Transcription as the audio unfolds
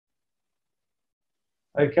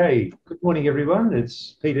Okay, good morning, everyone.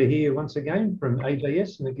 It's Peter here once again from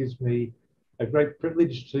AJS, and it gives me a great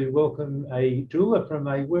privilege to welcome a jeweler from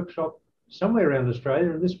a workshop somewhere around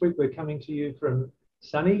Australia. And this week we're coming to you from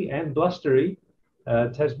sunny and blustery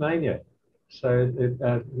Tasmania. So it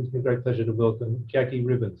gives me a great pleasure to welcome Jackie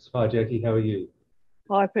Ribbons. Hi, Jackie, how are you?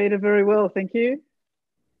 Hi, Peter. Very well, thank you.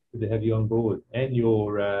 Good to have you on board and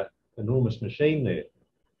your enormous machine there.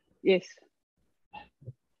 Yes,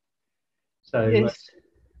 So, yes,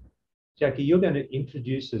 Jackie, you're going to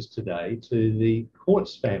introduce us today to the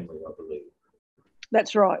quartz family, I believe.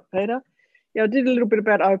 that's right, Peter. Yeah, I did a little bit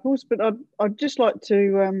about opals, but I'd just like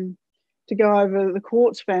to go over the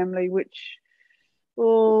quartz family, which,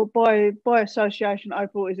 well, by association,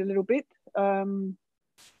 opal is a little bit.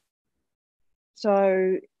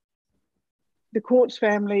 So the quartz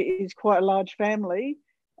family is quite a large family,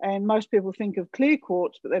 and most people think of clear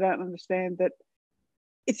quartz, but they don't understand that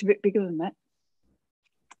it's a bit bigger than that.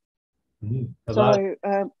 Mm. So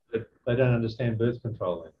They don't understand birth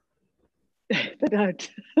control they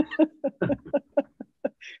don't.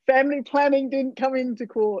 Family planning didn't come into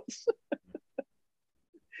quartz.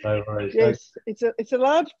 then. No worries. So, Yes, it's a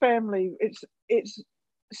large family. It's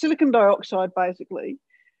silicon dioxide basically,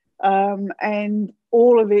 and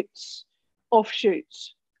all of its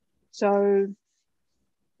offshoots. So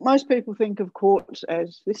most people think of quartz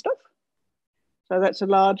as this stuff. So that's a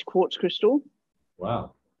large quartz crystal.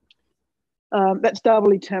 wow. That's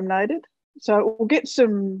doubly terminated. So we'll get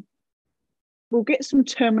some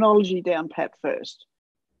terminology down pat first.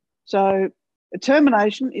 So a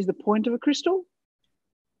termination is the point of a crystal,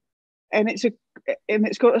 and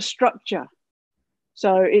it's got a structure.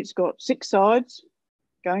 So it's got 6 sides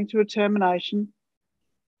going to a termination,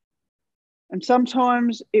 and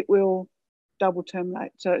sometimes it will double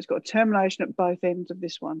terminate. So it's got a termination at both ends of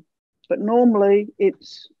this one. But normally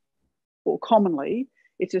commonly,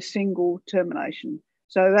 it's a single termination.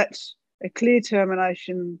 So that's a clear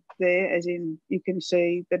termination there, as in you can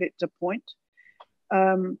see that it's a point.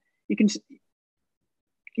 Um, you can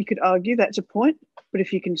you could argue that's a point, but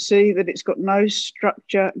if you can see that it's got no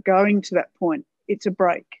structure going to that point, it's a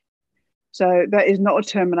break. So that is not a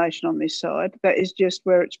termination on this side. That is just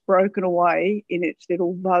where it's broken away in its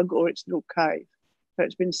little vug or its little cave. So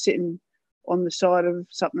it's been sitting on the side of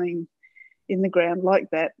something in the ground like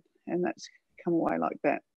that, and that's come away like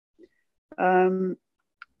that.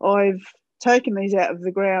 I've taken these out of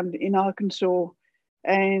the ground in Arkansas,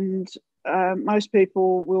 and most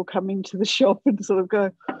people will come into the shop and sort of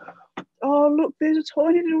go, "Oh, look, there's a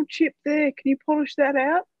tiny little chip there. Can you polish that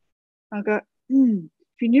out?" I go,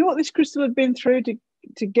 if you knew what this crystal had been through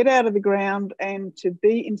to get out of the ground and to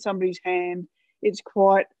be in somebody's hand, it's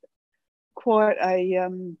quite a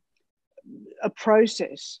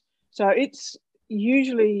process. So it's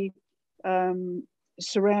usually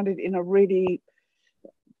surrounded in a really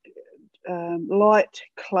light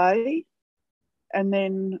clay, and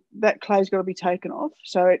then that clay's got to be taken off.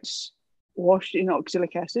 So it's washed in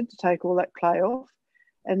oxalic acid to take all that clay off,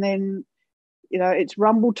 and then it's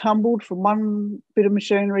rumble tumbled from one bit of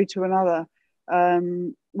machinery to another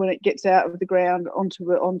when it gets out of the ground onto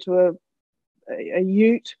a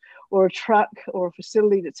ute or a truck or a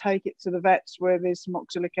facility to take it to the vats where there's some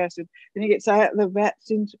oxalic acid. Then it gets out of the vats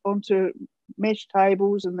onto mesh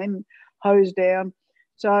tables and then hosed down.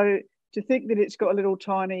 So to think that it's got a little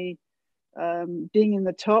tiny ding in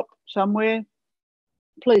the top somewhere,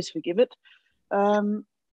 please forgive it.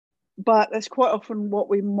 But that's quite often what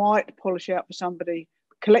we might polish out for somebody.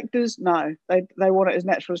 Collectors, no, they want it as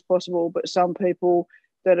natural as possible. But some people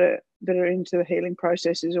that are into the healing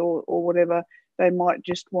processes or whatever, they might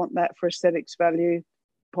just want that for aesthetics value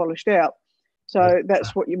polished out. So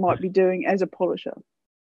that's what you might be doing as a polisher.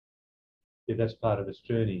 Yeah, that's part of its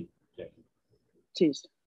journey, Jackie. It is.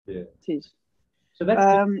 Yeah. It is. So that's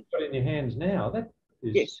what you've got in your hands now. That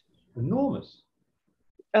is yes. enormous.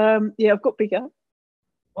 Yeah, I've got bigger.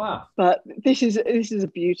 Wow. But this is a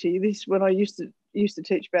beauty. This, when I used to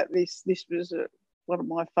teach about this was one of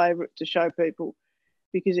my favourite to show people,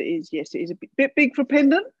 because it is a bit big for a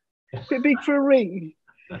pendant, a bit big for a ring.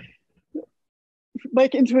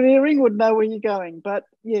 Make it into an earring, would know where you're going. But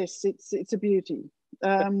yes, it's a beauty.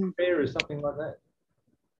 How rare is something like that?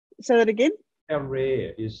 Say that again. How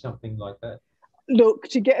rare is something like that? Look,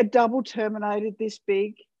 to get a double terminated this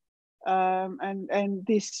big, and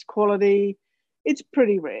this quality, it's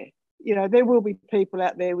pretty rare. There will be people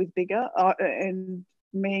out there with bigger, and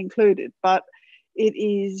me included, but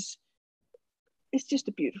it's just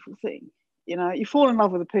a beautiful thing. You fall in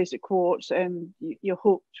love with a piece of quartz and you're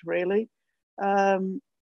hooked, really. And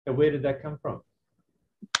where did that come from?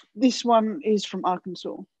 This one is from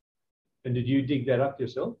Arkansas. And did you dig that up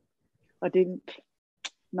yourself? I didn't.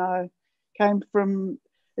 No. Came from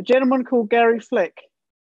a gentleman called Gary Fleck.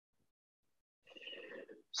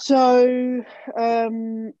 So,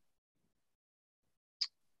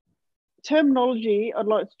 terminology, I'd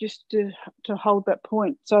like just to hold that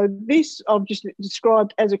point. So this I've just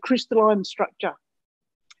described as a crystalline structure,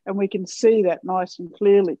 and we can see that nice and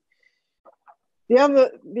clearly. The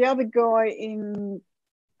other guy in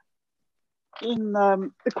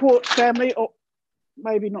the quartz family, or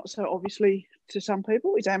maybe not so obviously to some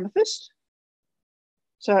people, is amethyst.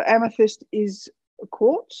 So amethyst is a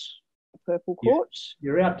quartz, a purple quartz.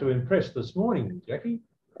 You're out to impress this morning, Jackie.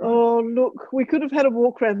 Oh, look, we could have had a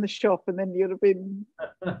walk around the shop and then you'd have been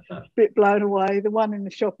a bit blown away. The one in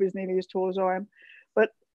the shop is nearly as tall as I am. But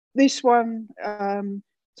this one,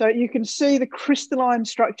 so you can see the crystalline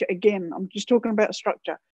structure. Again, I'm just talking about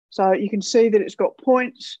structure. So you can see that it's got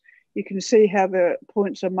points. You can see how the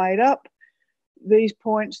points are made up. These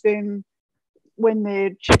points then, when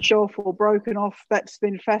they're chipped off or broken off, that's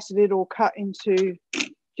then faceted or cut into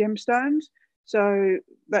gemstones. So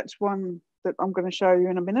that's one that I'm going to show you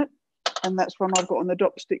in a minute, and that's one I've got on the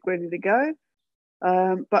dop stick ready to go.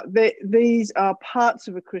 But these are parts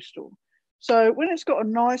of a crystal. So when it's got a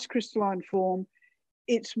nice crystalline form,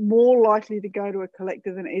 it's more likely to go to a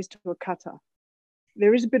collector than it is to a cutter.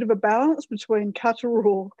 There is a bit of a balance between cutter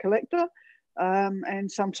or collector,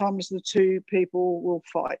 and sometimes the two people will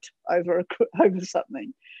fight over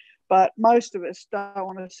something. But most of us don't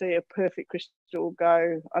want to see a perfect crystal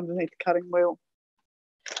go underneath the cutting wheel.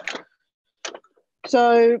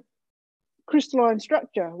 So crystalline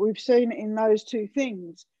structure, we've seen in those two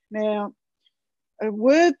things. Now, a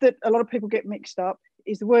word that a lot of people get mixed up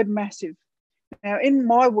is the word massive. Now, in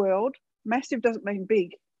my world, massive doesn't mean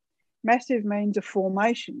big. Massive means a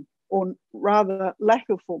formation, or rather lack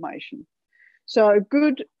of formation. So a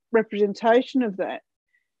good representation of that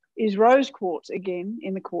is rose quartz, again,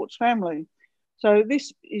 in the quartz family. So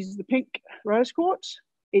this is the pink rose quartz.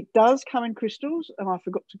 It does come in crystals, and I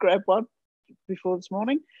forgot to grab one before this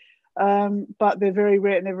morning, but they're very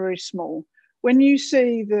rare and they're very small. When you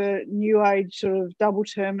see the new age sort of double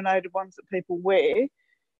terminated ones that people wear,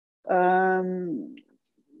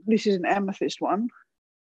 this is an amethyst one,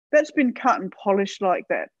 that's been cut and polished like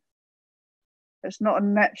that. It's not a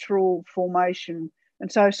natural formation.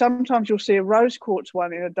 And so sometimes you'll see a rose quartz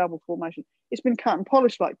one in a double formation. It's been cut and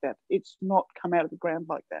polished like that. It's not come out of the ground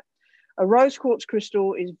like that. A rose quartz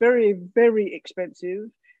crystal is very, very expensive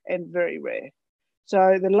and very rare.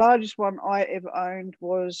 So the largest one I ever owned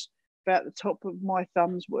was about the top of my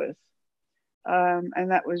thumb's worth.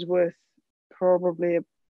 And that was worth probably a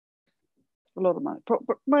lot of money.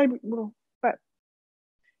 Maybe, well, but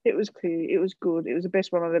it was clear, it was good. It was the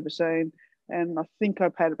best one I'd ever seen. And I think I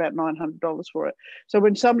paid about $900 for it. So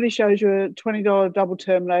when somebody shows you a $20 double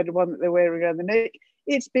terminated one that they're wearing around the neck,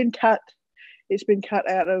 it's been cut. It's been cut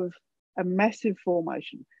out of a massive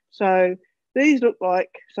formation. So these look like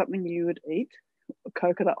something you would eat,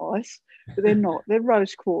 coconut ice, but they're not. They're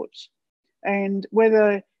rose quartz. And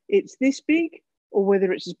whether it's this big or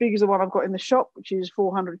whether it's as big as the one I've got in the shop, which is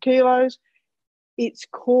 400 kilos, it's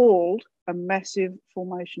called a massive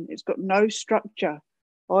formation. It's got no structure,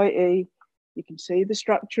 i.e., you can see the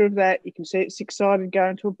structure of that. You can see it's six-sided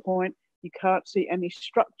going to a point. You can't see any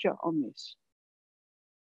structure on this.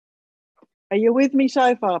 Are you with me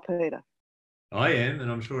so far, Peter? I am,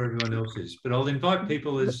 and I'm sure everyone else is. But I'll invite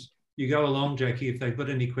people as you go along, Jackie. If they've got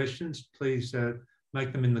any questions, please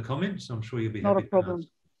make them in the comments. I'm sure you'll be happy. Not a problem.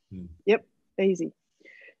 Yep, easy.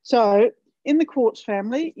 So in the quartz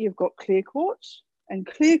family, you've got clear quartz, and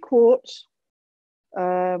clear quartz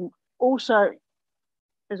also,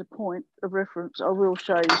 as a point of reference, I will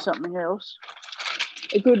show you something else.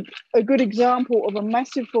 A good example of a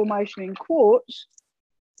massive formation in quartz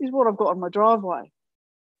is what I've got on my driveway.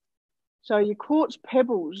 So your quartz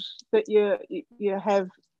pebbles that you have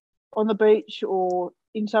on the beach or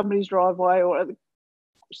in somebody's driveway or at the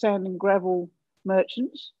sand and gravel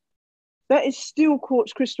merchants, that is still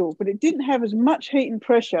quartz crystal, but it didn't have as much heat and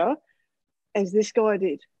pressure as this guy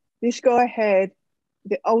did. This guy had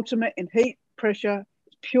the ultimate in heat, pressure,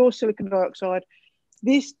 pure silicon dioxide.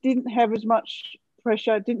 This didn't have as much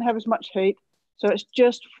pressure, didn't have as much heat, so it's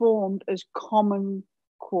just formed as common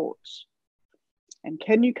quartz. And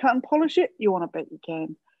can you cut and polish it? You want to bet you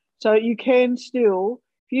can. So you can still,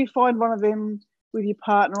 if you find one of them with your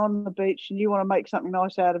partner on the beach and you want to make something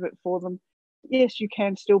nice out of it for them, yes, you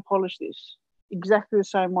can still polish this exactly the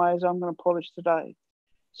same way as I'm going to polish today.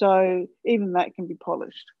 So even that can be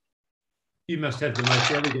polished. You must have the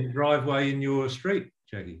most elegant driveway in your street,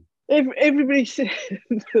 Jackie. Everybody said,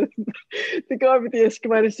 the guy with the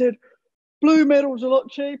excavator said, blue metal's a lot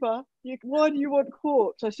cheaper. Why do you want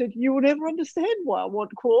quartz? I said, you will never understand why I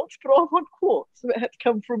want quartz, but I want quartz. And it had to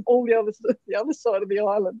come from all the other side of the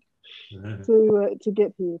island to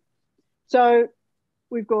get here. So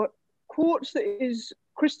we've got quartz that is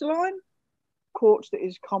crystalline, quartz that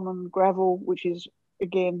is common gravel, which is,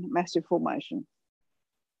 again, massive formation.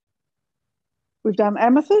 We've done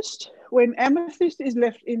amethyst. When amethyst is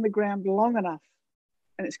left in the ground long enough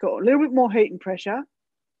and it's got a little bit more heat and pressure,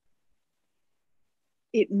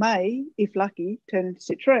 it may, if lucky, turn into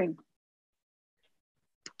citrine.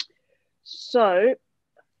 So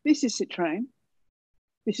this is citrine.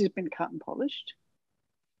 This has been cut and polished,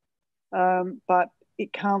 but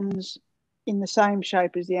it comes in the same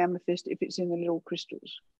shape as the amethyst if it's in the little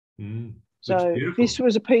crystals. So this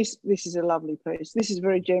was a piece. This is a lovely piece. This is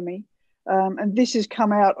very gemmy. And this has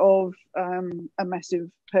come out of a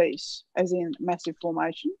massive piece, as in massive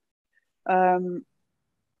formation.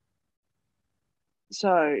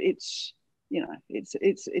 So it's, you know,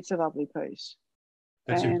 it's a lovely piece.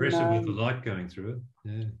 That's impressive with the light going through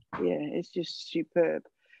it. Yeah, it's just superb.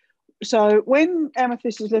 So when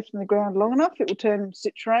amethyst is left in the ground long enough, it will turn into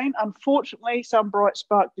citrine. Unfortunately, some bright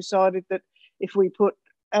spark decided that if we put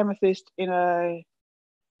amethyst in a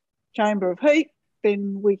chamber of heat,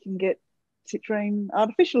 then we can get citrine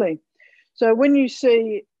artificially. So when you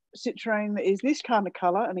see citrine that is this kind of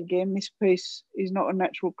colour, and again, this piece is not a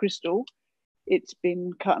natural crystal, it's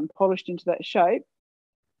been cut and polished into that shape.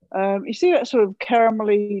 You see that sort of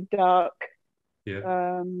caramelly dark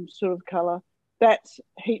sort of colour? That's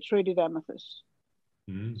heat-treated amethyst.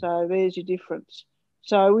 So there's your difference.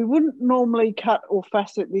 So we wouldn't normally cut or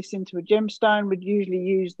facet this into a gemstone. We'd usually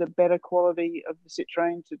use the better quality of the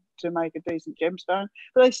citrine to make a decent gemstone.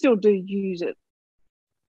 But they still do use it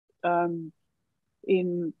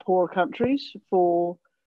in poorer countries for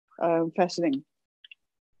faceting.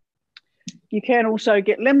 You can also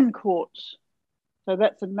get lemon quartz. So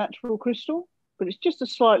that's a natural crystal, but it's just a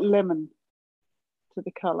slight lemon to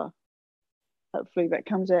the colour. Hopefully that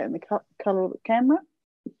comes out in the colour of the camera.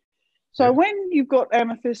 So when you've got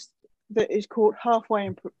amethyst that is caught halfway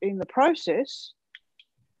in the process,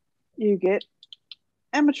 you get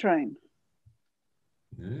ametrine,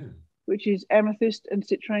 which is amethyst and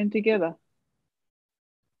citrine together.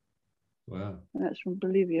 Wow. And that's from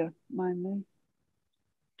Bolivia, mainly.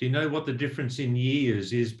 Do you know what the difference in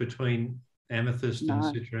years is between amethyst and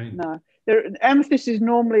citrine? No. Amethyst is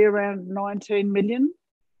normally around 19 million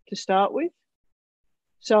to start with.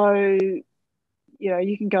 So, you know,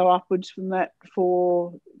 you can go upwards from that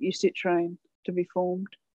for your citrine to be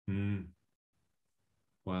formed.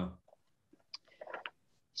 Wow.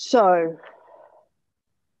 So,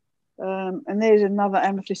 and there's another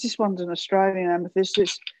amethyst. This one's an Australian amethyst.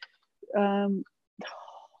 It's a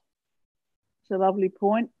lovely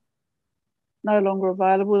point. No longer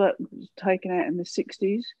available. That was taken out in the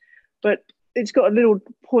 60s. But it's got a little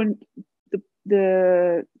point.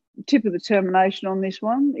 The tip of the termination on this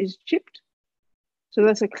one is chipped. So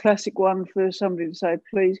that's a classic one for somebody to say,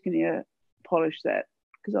 please, can you polish that?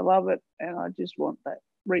 Because I love it and I just want that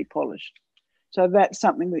repolished. So that's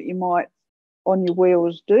something that you might on your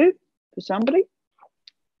wheels do for somebody.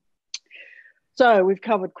 So we've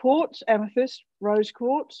covered quartz, amethyst, rose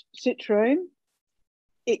quartz, citrine.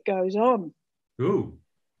 It goes on. Ooh.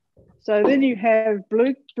 So then you have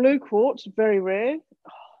blue quartz, very rare.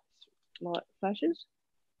 Light flashes.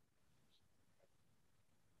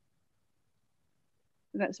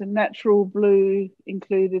 And that's a natural blue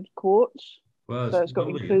included quartz. Well, so it's got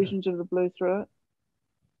inclusions of the blue through it.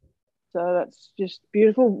 So that's just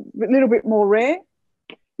beautiful. A little bit more rare.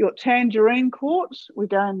 Your tangerine quartz. We're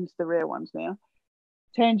going to the rare ones now.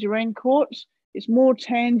 Tangerine quartz. It's more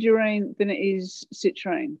tangerine than it is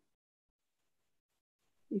citrine.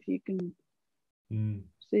 If you can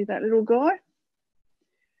see that little guy.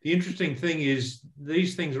 The interesting thing is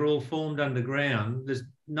these things are all formed underground. There's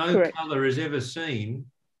no colour is ever seen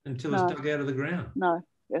until it's dug out of the ground. No,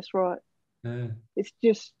 that's right. It's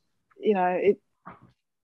just, you know,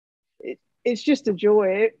 it's just a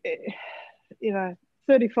joy. You know,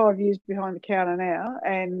 35 years behind the counter now,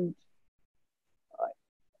 and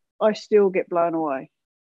I still get blown away.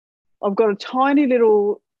 I've got a tiny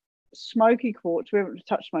little smoky quartz. We haven't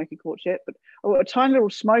touched smoky quartz yet, but I've got a tiny little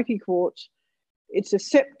smoky quartz. It's a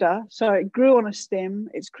scepter, so it grew on a stem.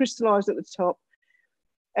 It's crystallised at the top.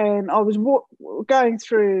 And I was going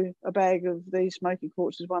through a bag of these smoky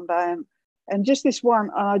quartzes one day, and just this one,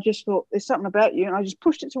 and I just thought, there's something about you. And I just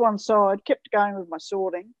pushed it to one side, kept going with my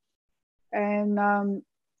sorting, and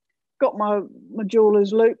got my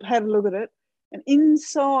jeweler's loop, had a look at it. And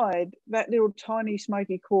inside that little tiny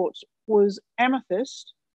smoky quartz was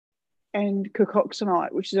amethyst and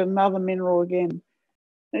coccoxanite, which is another mineral again.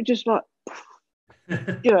 And just like,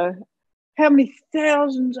 you know, how many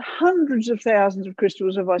thousands, hundreds of thousands of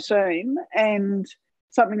crystals have I seen? And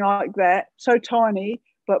something like that, so tiny,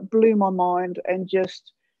 but blew my mind. And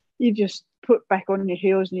you just put back on your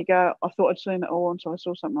heels and you go, I thought I'd seen it all until I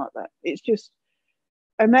saw something like that. It's just,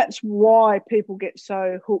 and that's why people get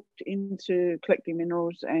so hooked into collecting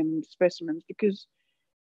minerals and specimens, because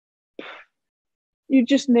you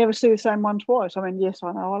just never see the same one twice. I mean, yes,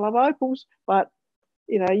 I know I love opals, but,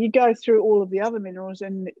 you know, you go through all of the other minerals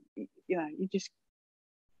and, you know, you just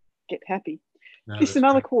get happy. No, this is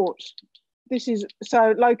another great. quartz. This is,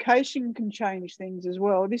 so location can change things as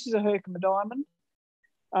well. This is a Herkimer diamond.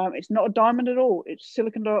 It's not a diamond at all. It's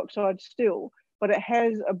silicon dioxide still, but it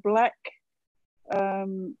has a black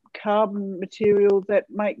carbon material that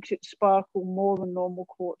makes it sparkle more than normal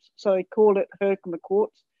quartz. So they call it Herkimer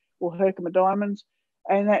quartz or Herkimer diamonds,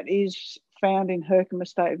 and that is found in Herkimer,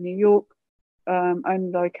 state of New York,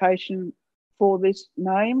 own location for this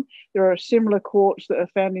name. There are similar quartz that are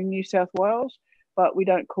found in New South Wales, but we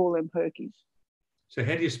don't call them Herkies. So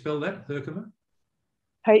how do you spell that, Herkimer?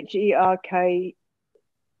 Herke.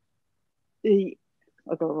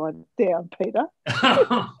 I've got to write it down, Peter.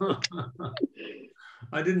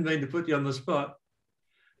 I didn't mean to put you on the spot.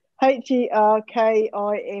 Herkimer,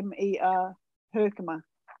 Herkimer.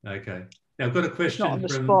 Okay. Now I've got a question Not on the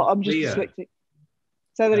from spot. I'm just Leah. dyslexic.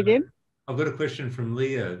 Say that again. I've got a question from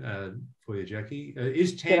Leah for you, Jackie.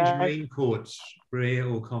 Is tangerine quartz rare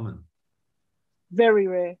or common? Very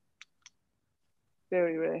rare.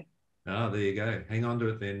 Very rare. Ah, there you go. Hang on to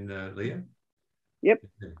it then, Leah. Yep.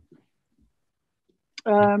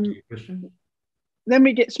 Question? Then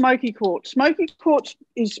we get smoky quartz. Smoky quartz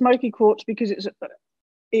is smoky quartz because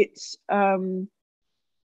it's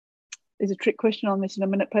there's a trick question on this in a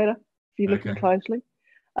minute, Peter, if you're looking closely.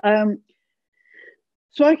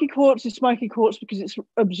 Smoky quartz is smoky quartz because it's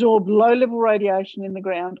absorbed low-level radiation in the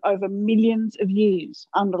ground over millions of years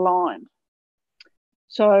underlined.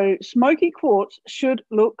 So smoky quartz should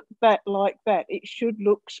look like that. It should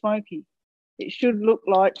look smoky. It should look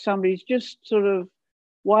like somebody's just sort of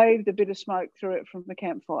waved a bit of smoke through it from the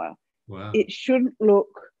campfire. Wow. It shouldn't look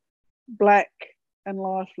black and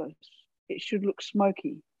lifeless. It should look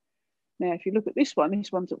smoky. Now, if you look at this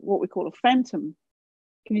one's what we call a phantom.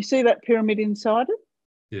 Can you see that pyramid inside it?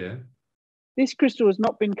 Yeah. This crystal has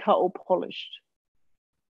not been cut or polished.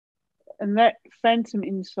 And that phantom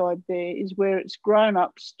inside there is where it's grown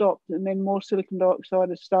up, stopped, and then more silicon dioxide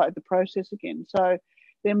has started the process again. So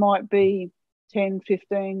there might be 10,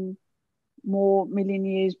 15 more million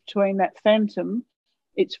years between that phantom,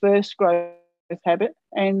 its first growth habit,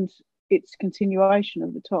 and its continuation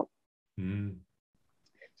of the top. Mm.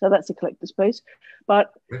 So that's a collector's piece.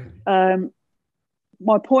 But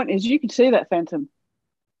my point is you can see that phantom.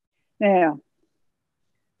 Now,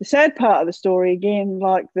 the sad part of the story, again,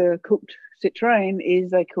 like the cooked citrine, is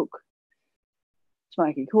they cook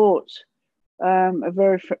smoky quartz. A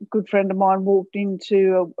very good friend of mine walked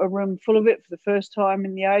into a room full of it for the first time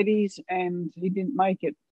in the 80s, and he didn't make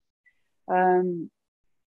it.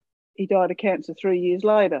 He died of cancer 3 years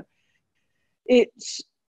later. It's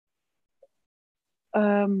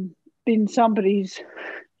been somebody's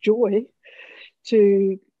joy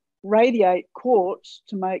to radiate quartz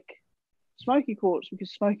to make smoky quartz,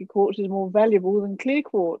 because smoky quartz is more valuable than clear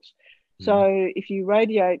quartz. So if you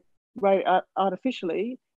radiate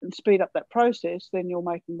artificially and speed up that process, then you're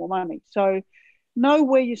making more money. So know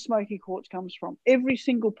where your smoky quartz comes from. Every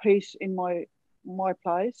single piece in my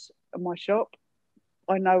place, my shop,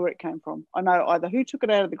 I know where it came from. I know either who took it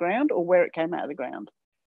out of the ground or where it came out of the ground.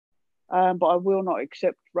 But I will not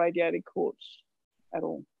accept radiated quartz at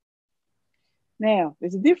all. Now,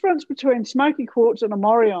 there's a difference between smoky quartz and a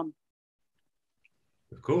morion.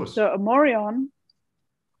 Of course. So a morion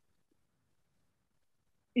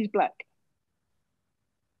is black.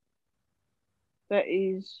 That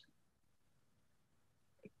is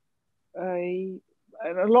and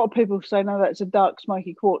a lot of people say, no, that's a dark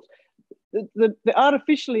smoky quartz. The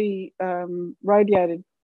artificially radiated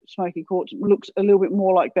smoky quartz looks a little bit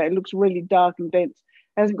more like that. It looks really dark and dense.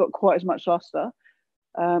 It hasn't got quite as much luster.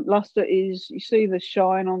 Luster is, you see the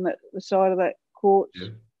shine on the side of that quartz. Yeah.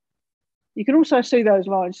 You can also see those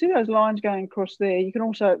lines. See those lines going across there? You can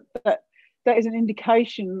also, that is an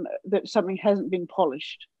indication that something hasn't been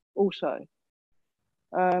polished also.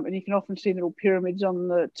 And you can often see little pyramids on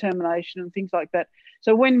the termination and things like that.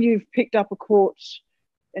 So when you've picked up a quartz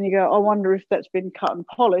and you go, I wonder if that's been cut and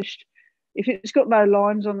polished, if it's got no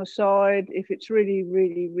lines on the side, if it's really,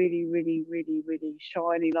 really, really, really, really, really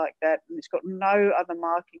shiny like that, and it's got no other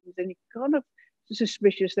markings, then you kind of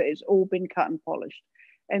suspicious that it's all been cut and polished.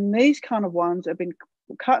 And these kind of ones have been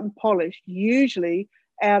cut and polished usually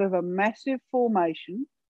out of a massive formation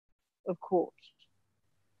of quartz.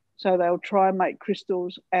 So they'll try and make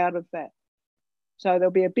crystals out of that. So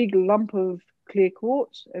there'll be a big lump of clear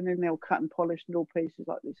quartz, and then they'll cut and polish little pieces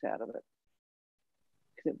like this out of it.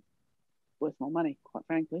 Because it's worth more money, quite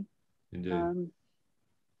frankly. Indeed.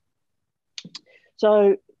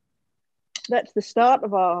 So that's the start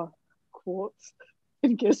of our quartz.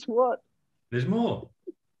 And guess what? There's more.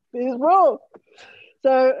 There's more.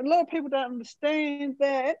 So a lot of people don't understand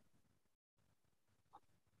that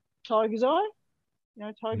tiger's eye, you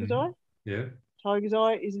know, tiger's eye? Yeah. Tiger's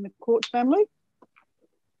eye is in the quartz family.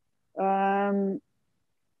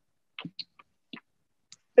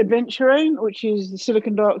 Adventurine, which is the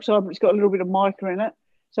silicon dioxide, but it's got a little bit of mica in it.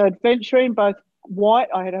 So adventurine, both white,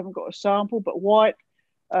 I haven't got a sample, but white,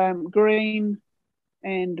 green,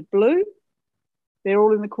 and blue. They're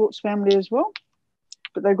all in the quartz family as well.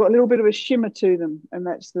 But they've got a little bit of a shimmer to them, and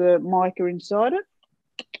that's the mica inside it.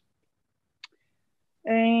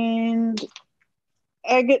 And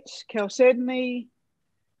agates, chalcedony.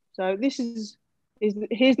 So this is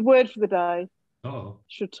here's the word for the day. Oh.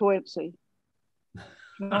 Chatoyancy.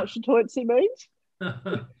 You know what chatoyancy means?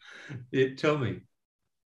 Yeah, tell me.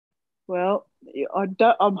 Well,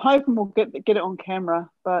 I'm hoping we'll get it on camera,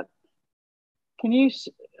 but can you?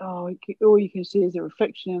 All you can see is a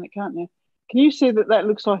reflection in it, can't you? Can you see that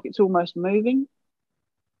looks like it's almost moving?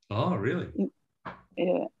 Oh, really?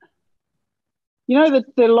 Yeah. You know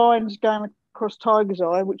the lines going across tiger's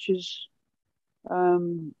eye, which is,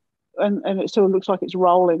 and it sort of looks like it's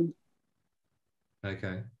rolling.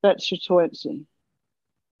 Okay. That's chatoyancy.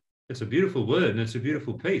 It's a beautiful word, and it's a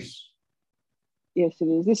beautiful piece. Yes, it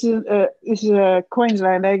is. This is a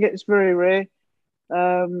Queensland agate. It's very rare.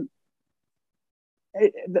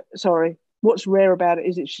 Sorry. What's rare about it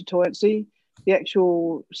is its chatoyancy. The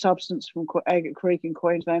actual substance from Agate Creek in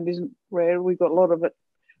Queensland isn't rare. We've got a lot of it,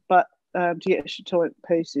 but to get a chatoyant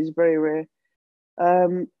piece is very rare.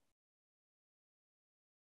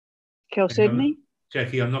 Chalcedony.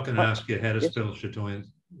 Jackie, I'm not going to ask you how to spell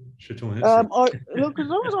chatoyancy. Look, as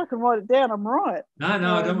long as I can write it down, I'm right. No,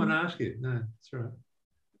 I don't want to ask you. No, it's all right.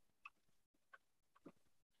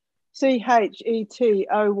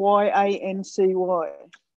 Chetolyancy.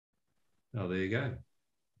 Oh, there you go.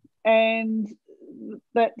 And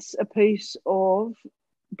that's a piece of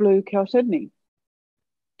blue chalcedony.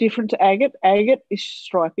 Different to agate. Agate is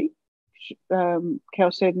stripy.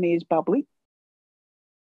 Chalcedony is bubbly.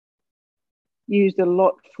 Used a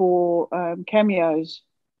lot for cameos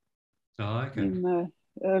in the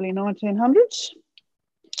early 1900s.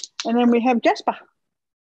 And then we have jasper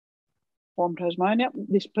from Tasmania.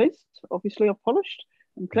 This piece, obviously, I've polished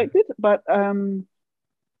and collected, but all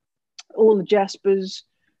the jaspers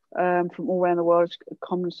from all around the world, a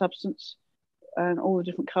common substance, and all the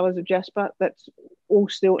different colours of jasper, that's all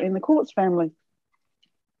still in the quartz family.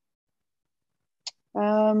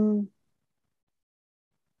 I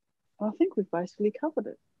think we've basically covered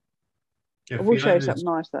it. Yeah, I will show you something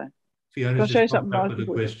nice, though. Fiona's just popped up with a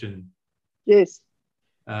question. Yes.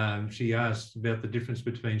 She asked about the difference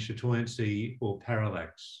between chatoyancy or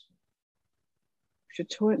parallax.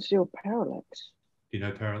 Chatoyancy or parallax? Do you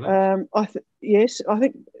know parallax? Yes, I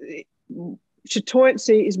think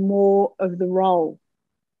chatoyancy is more of the roll.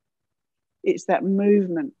 It's that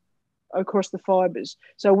movement across the fibres.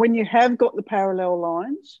 So when you have got the parallel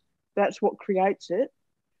lines, that's what creates it.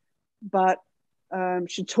 But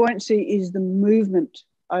chatoyancy is the movement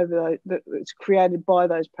over that's created by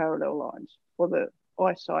those parallel lines, or the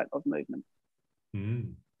eyesight of movement.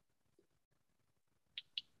 Mm.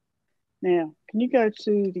 Now, can you go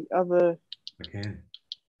to the other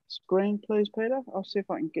screen, please, Peter? I'll see if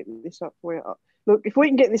I can get this up for you. Look, if we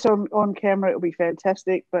can get this on camera, it'll be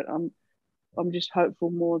fantastic, but I'm just hopeful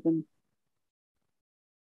more than...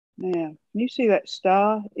 Now, can you see that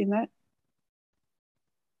star in that?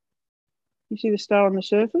 You see the star on the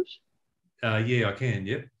surface? Yeah, I can.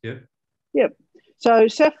 Yep. So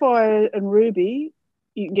sapphire and ruby,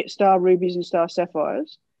 you can get star rubies and star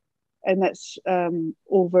sapphires, and that's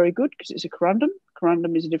all very good because it's a corundum.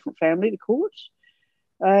 Corundum is a different family to quartz.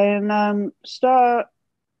 And a star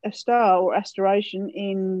or asteration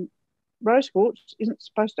in rose quartz isn't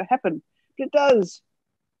supposed to happen, but it does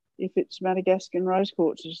if it's Madagascan rose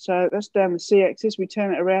quartz. So that's down the C-axis. We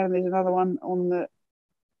turn it around and there's another one on the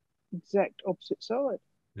exact opposite side.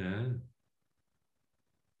 Yeah.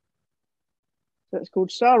 So it's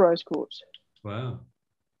called star rose quartz. Wow.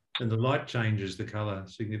 And the light changes the colour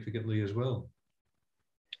significantly as well.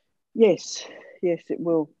 Yes, it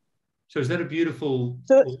will. So is that a beautiful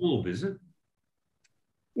orb, is it?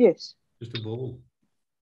 Yes. Just a ball.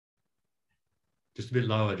 Just a bit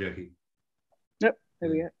lower, Jackie. Yep. There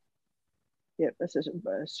we go. Yep. That's a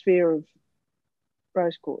sphere of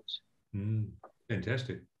rose quartz.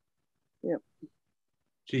 Fantastic. Yep.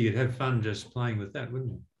 Gee, you'd have fun just playing with that,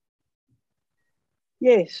 wouldn't you?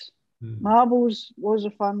 Yes. Marbles was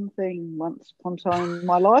a fun thing once upon a time in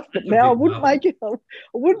my life, but now I wouldn't make it. I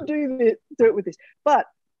wouldn't do it with this. But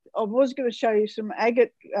I was going to show you some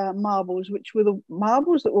agate marbles, which were the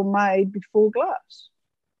marbles that were made before glass,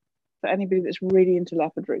 for anybody that's really into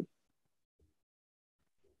lapidary.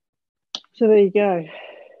 So there you go.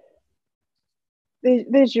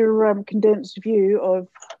 There's your condensed view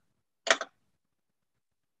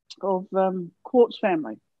of quartz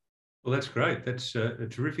family. Well, that's great. That's a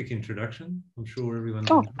terrific introduction. I'm sure everyone's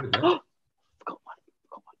enjoyed that. Forgot one.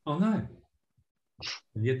 Oh, no.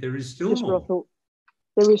 And yet there is still more. I thought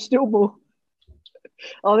there is still more.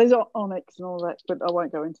 Oh, there's onyx and all that, but I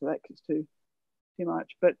won't go into that because it's too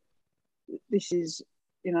much. But this is,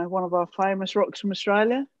 one of our famous rocks from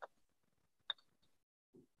Australia.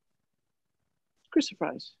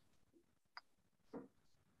 Chrysoprase.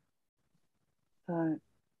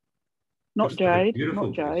 Not jade.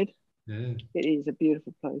 Not jade. Place. Yeah. It is a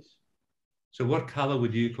beautiful place. So what colour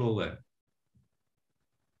would you call that?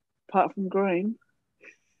 Apart from green.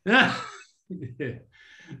 Yeah.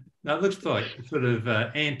 No, it looks like sort of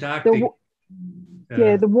Antarctic.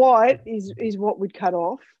 The white is what we'd cut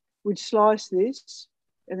off. We'd slice this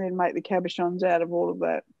and then make the cabochons out of all of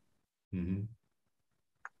that. Mm-hmm.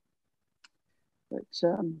 But,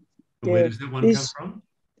 where does that one come from?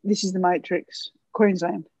 This is the matrix,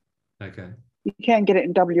 Queensland. Okay. You can get it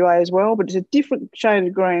in WA as well, but it's a different shade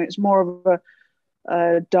of green. It's more of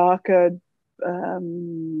a darker,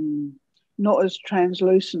 not as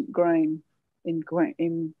translucent green in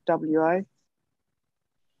WA.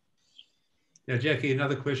 Now, Jackie,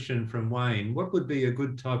 another question from Wayne. What would be a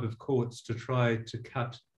good type of quartz to try to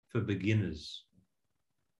cut for beginners?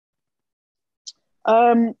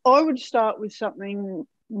 I would start with something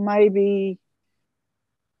maybe,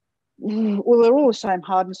 well, they're all the same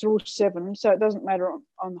hardness. They're all 7, so it doesn't matter on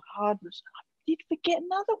the hardness. I did forget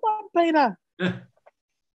another one, Peter.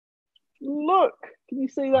 Look, can you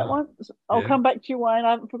see that one? I'll come back to you, Wayne.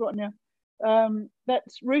 I haven't forgotten you.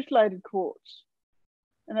 That's rutilated quartz,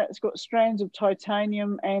 and that's got strands of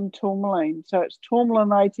titanium and tourmaline. So it's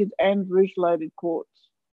tourmalinated and rutilated quartz.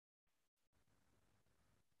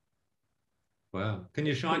 Wow. Can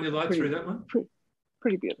you shine your light through that one?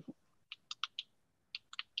 Pretty beautiful.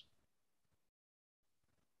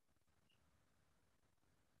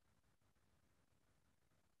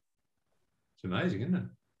 It's amazing, isn't it?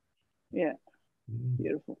 Yeah.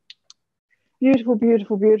 Beautiful. Beautiful,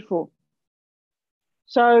 beautiful, beautiful.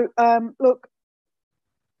 So, look,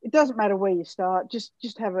 it doesn't matter where you start. Just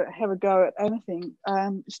have a go at anything.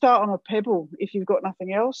 Start on a pebble if you've got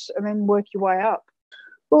nothing else, and then work your way up.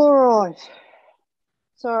 All right.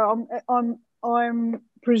 So I'm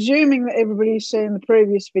presuming that everybody's seen the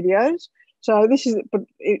previous videos. So this is,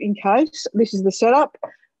 in case, this is the setup.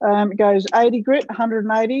 It goes 80 grit,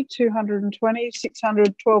 180, 220,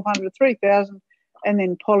 600, 1200, 3000, and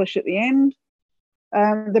then polish at the end.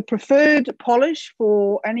 The preferred polish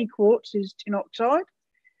for any quartz is tin oxide.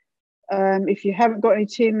 If you haven't got any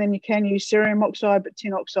tin, then you can use cerium oxide, but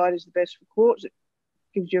tin oxide is the best for quartz. It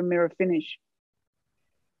gives you a mirror finish.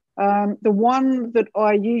 The one that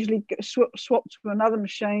I usually swap to another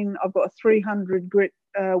machine, I've got a 300 grit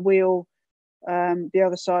wheel the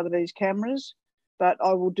other side of these cameras, but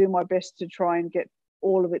I will do my best to try and get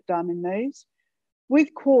all of it done in these.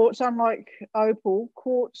 With quartz, unlike opal,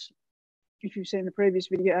 quartz, if you've seen the previous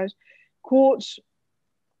videos, quartz,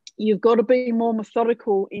 you've got to be more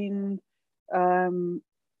methodical in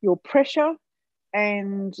your pressure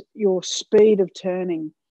and your speed of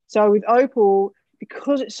turning. So with opal,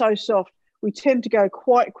 because it's so soft, we tend to go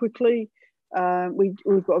quite quickly.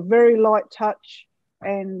 We've got a very light touch,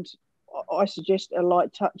 and I suggest a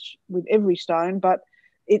light touch with every stone, but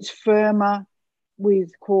it's firmer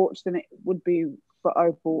with quartz than it would be for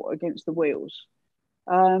opal against the wheels.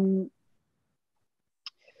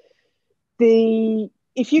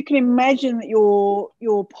 If you can imagine that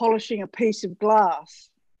you're polishing a piece of glass,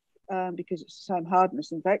 because it's the same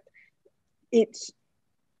hardness, in fact, it's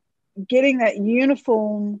getting that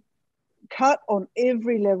uniform cut on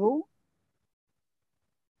every level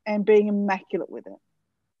and being immaculate with it.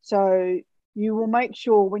 So you will make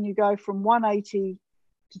sure when you go from 180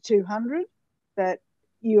 to 200 that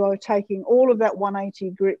you are taking all of that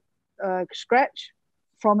 180 grit scratch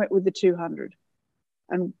from it with the 200,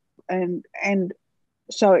 and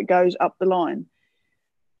so it goes up the line.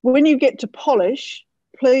 When you get to polish,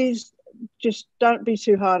 please just don't be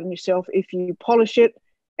too hard on yourself if you polish it,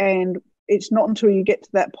 and it's not until you get to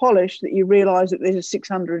that polish that you realise that there's a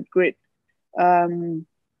 600 grit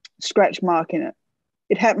scratch mark in it.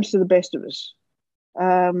 It happens to the best of us.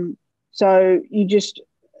 So you just,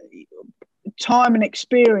 time and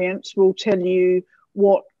experience will tell you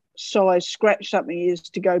what size scratch something is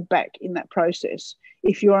to go back in that process.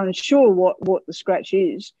 If you're unsure what the scratch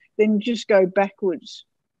is, then just go backwards,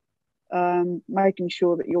 making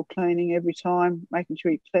sure that you're cleaning every time, making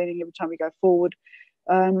sure you're cleaning every time you go forward,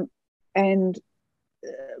 and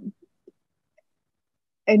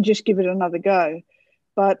just give it another go.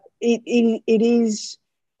 But it is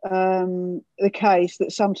the case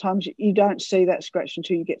that sometimes you don't see that scratch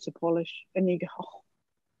until you get to polish, and you go, oh,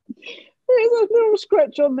 there's a little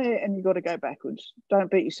scratch on there, and you've got to go backwards.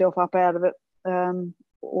 Don't beat yourself up out of it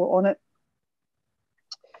or on it.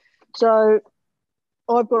 So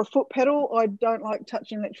I've got a foot pedal. I don't like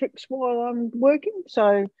touching electrics while I'm working,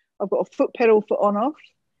 so I've got a foot pedal for on-off.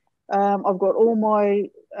 I've got all my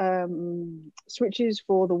switches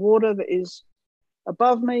for the water that is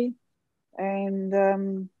above me, and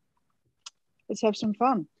let's have some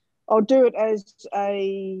fun. I'll do it as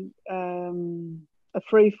a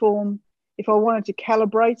free form. If I wanted to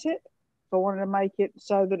calibrate it, if I wanted to make it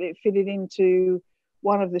so that it fitted into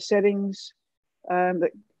one of the settings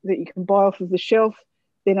that you can buy off of the shelf,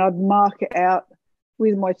 then I'd mark it out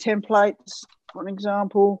with my templates, for an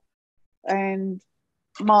example, and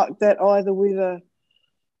mark that either with an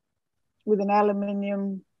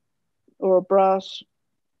aluminium or a brass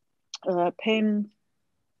pen,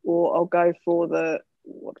 or I'll go for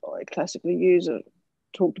what I classically use,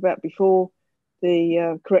 talked about before,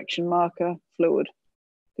 the correction marker fluid,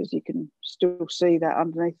 because you can still see that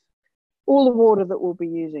underneath all the water that we'll be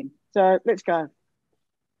using. So let's go.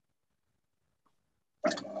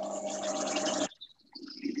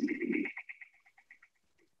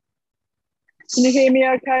 Can you hear me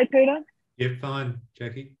okay, Peter? Yep, fine,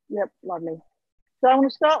 Jackie. Yep, lovely. So I'm going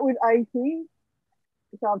to start with 80.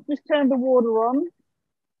 So I've just turned the water on.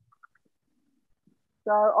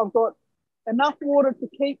 So I've got enough water to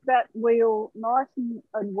keep that wheel nice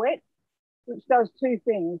and wet, which does two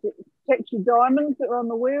things. It protects your diamonds that are on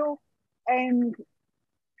the wheel, and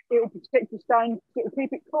it will protect your stones. It will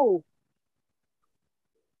keep it cool.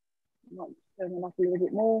 I might turn it up a little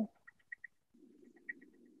bit more.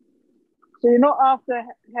 So you're not after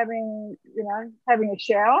having a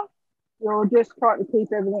shower. You're just trying to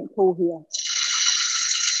keep everything cool here.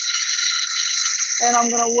 And I'm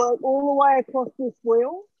going to work all the way across this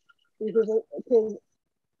wheel, because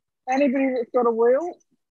anybody that's got a wheel,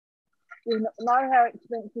 we know how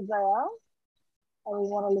expensive they are, and we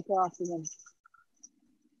want to look after them.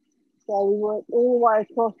 So we work all the way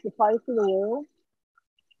across the face of the wheel.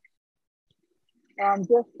 I'm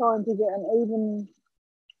just trying to get an even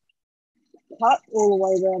cut all the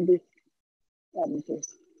way around this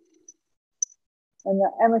amethyst. And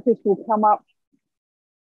the amethyst will come up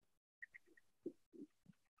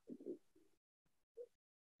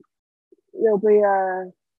there'll be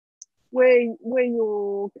where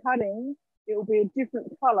you're cutting, it will be a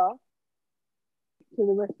different colour to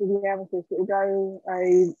the rest of the amethyst. It will go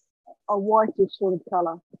a whitish sort of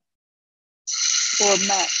colour, or a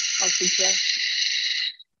matte, I should say.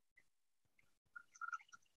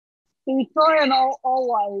 So you try and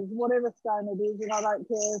always, whatever stone it is, and I don't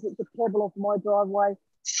care if it's a pebble off my driveway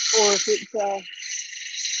or if it's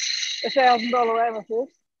 $1,000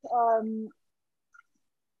 amethyst,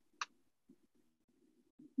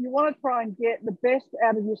 you want to try and get the best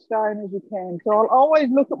out of your stone as you can. So I'll always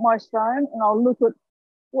look at my stone, and I'll look at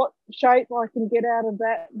what shape I can get out of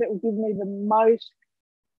that will give me the most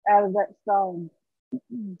out of that stone.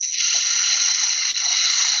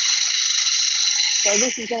 So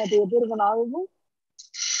this is going to be a bit of an oval.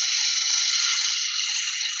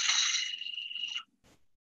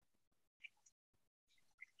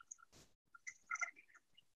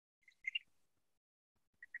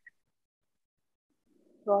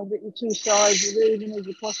 Try and get your two sides as even as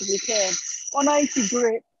you possibly can. On 80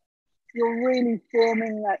 grit, you're really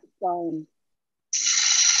forming that stone.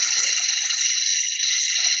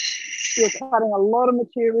 You're cutting a lot of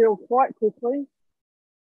material quite quickly.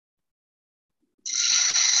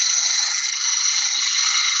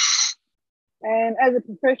 And as a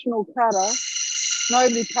professional cutter,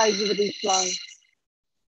 nobody pays you to be slow.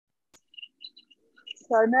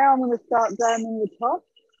 So now I'm going to start damning the top.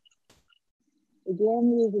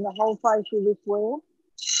 Again, using the whole face of this wheel.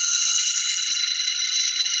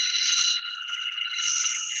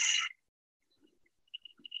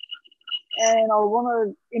 And I want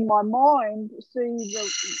to, in my mind, see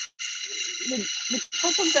the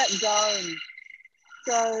top of that dome.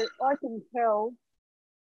 So I can tell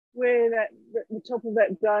where the top of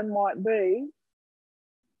that dome might be.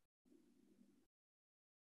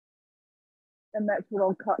 And that's what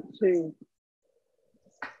I'll cut to.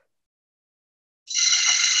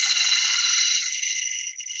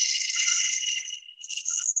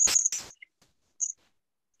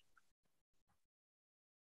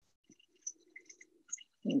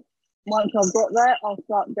 Once I've got that, I'll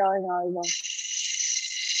start going over.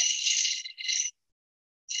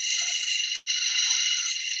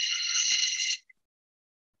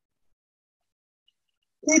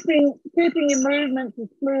 Keeping your movements as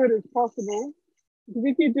fluid as possible, because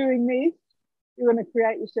if you're doing this, you're going to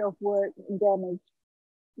create yourself work and damage.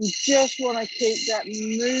 You just want to keep that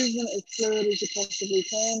movement as fluid as you possibly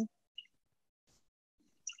can.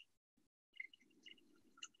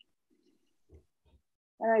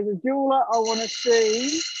 And as a jeweler, I want to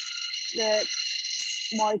see that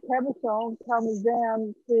my cabochon comes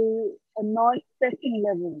down to a nice setting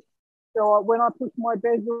level. So when I push my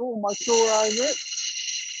bezel or my saw over it,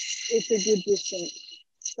 it's a good distance.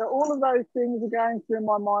 So all of those things are going through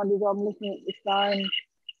my mind as I'm looking at the stone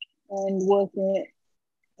and working it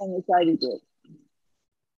on this 80 grit.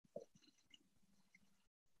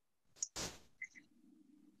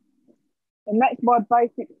 And that's my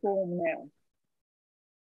basic form now.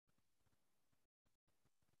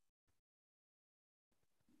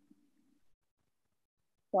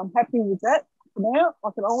 So I'm happy with that for now. I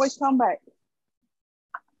can always come back.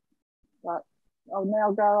 But I'll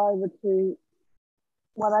now go over to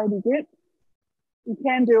 180 grit. You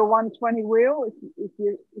can do a 120 wheel if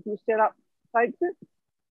your setup takes it.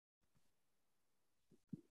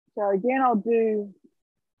 So again, I'll do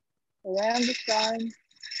around the stone.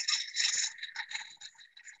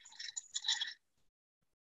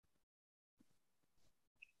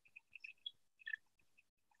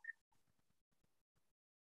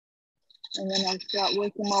 And then I'll start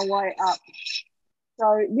working my way up.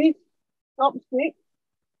 So this top stick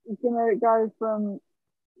is going to go from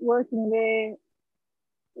working there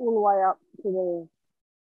all the way up to there.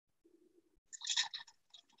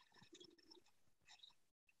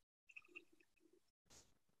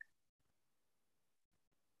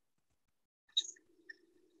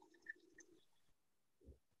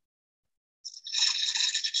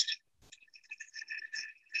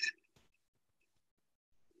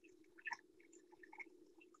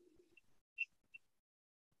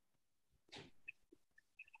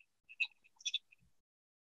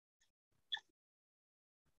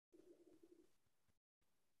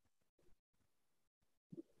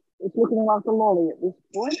 It's looking like a lolly at this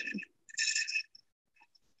point.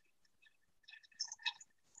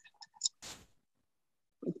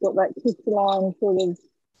 It's got that crystalline sort of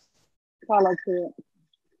colour to it.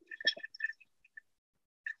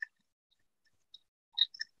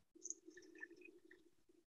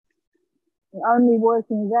 And only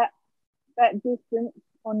working that distance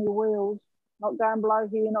on your wheels, not going below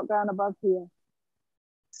here, not going above here.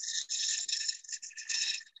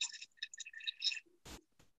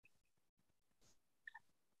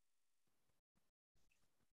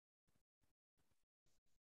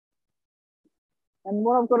 And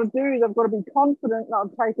what I've got to do is I've got to be confident that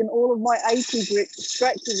I've taken all of my 80 grit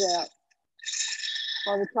scratches out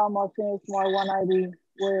by the time I finish my 180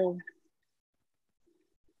 wheel.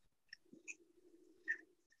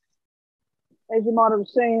 As you might have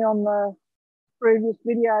seen on the previous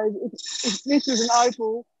videos, if this was an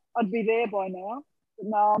opal, I'd be there by now. But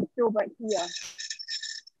no, I'm still back here.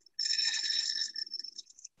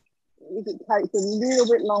 If it takes a little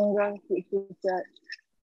bit longer, it's just that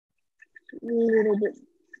a little bit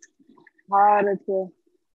harder to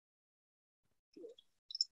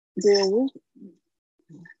deal with.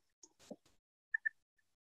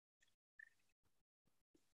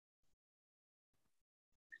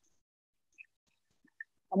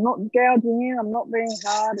 I'm not gouging in, I'm not being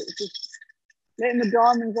hard, it's just letting the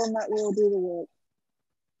diamonds on that wheel do the work.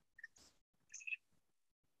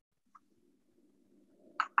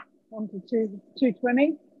 On to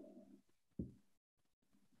 220.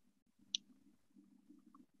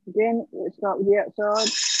 Again, let's start with the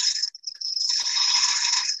outside.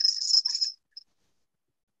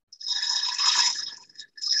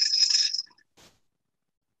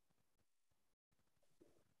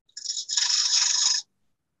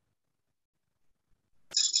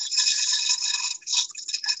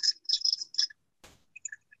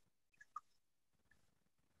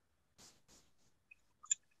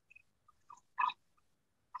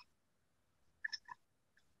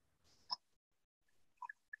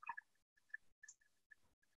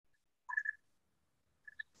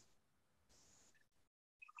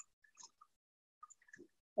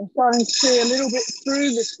 I'm starting to see a little bit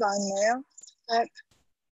through the stone now. That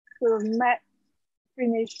sort of matte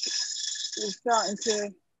finish is starting to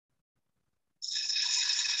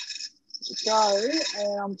go,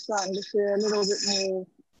 and I'm starting to see a little bit more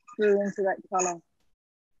through into that colour.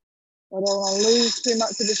 I don't want to lose too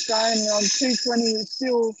much of the stone. And on 220, you're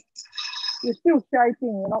still shaping,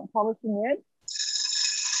 you're not polishing yet,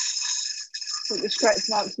 but the scratch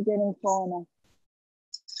marks are getting finer.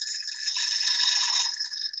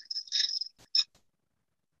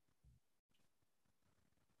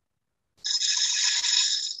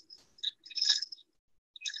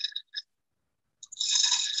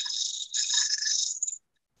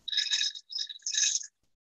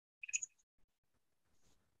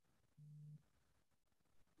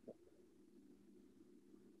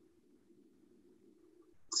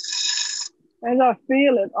 As I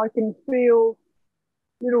feel it, I can feel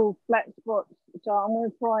little flat spots. So I'm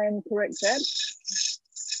going to try and correct that.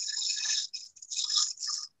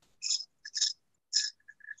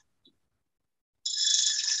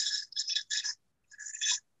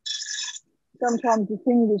 Sometimes your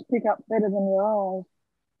fingers pick up better than your eyes.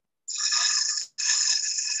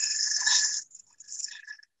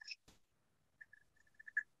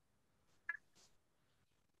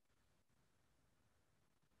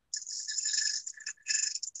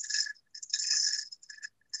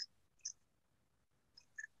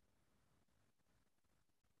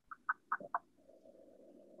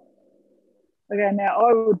 Okay, now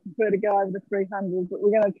I would prefer to go over the 300, but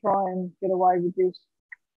we're going to try and get away with this.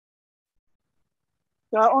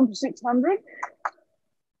 So on to 600.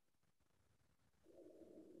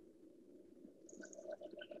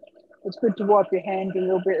 It's good to wipe your hands a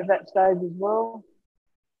little bit at that stage as well,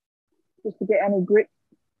 just to get any grit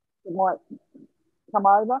that might come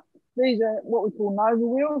over. These are what we call Nova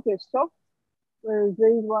wheels, they're soft, whereas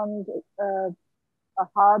these ones are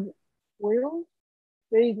hard wheels.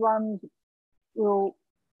 These ones will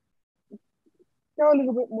go a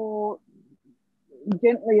little bit more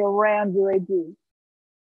gently around your edges.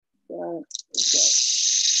 So.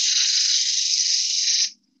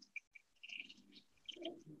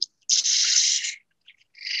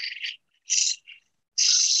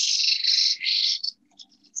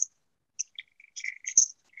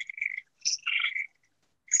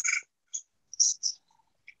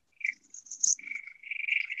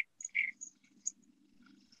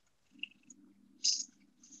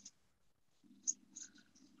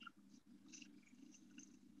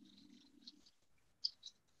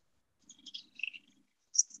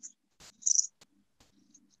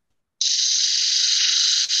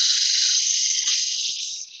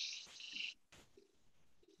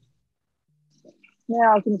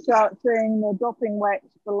 Now I can start seeing the dropping wax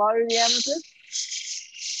below the amethyst.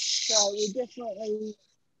 So we're definitely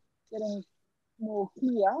getting more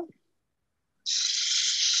clear.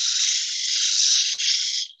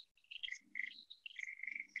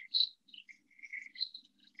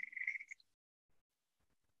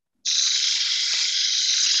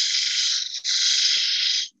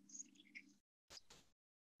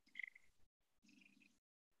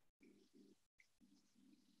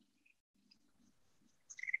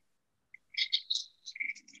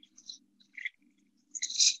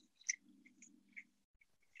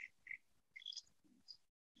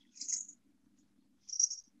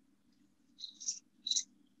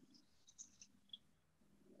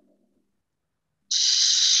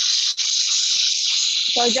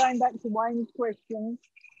 So going back to Wayne's question,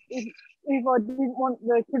 if I didn't want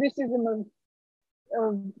the criticism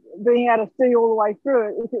of being able to see all the way through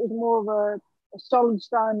it, if it was more of a solid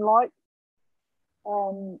stone like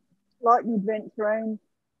the adventurine,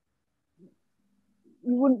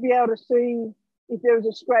 you wouldn't be able to see if there was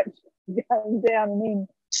a scratch going down and in.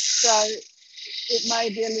 So it may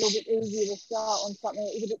be a little bit easier to start on something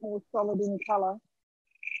that is a bit more solid in colour.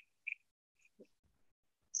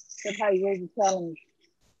 But hey, there's a challenge.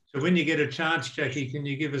 So when you get a chance, Jackie, can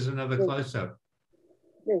you give us another close-up?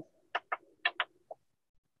 Yes.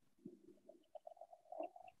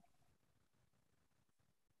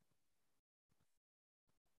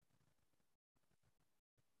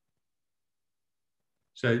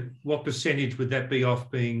 So what percentage would that be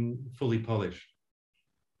off being fully polished?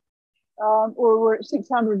 Well, we're at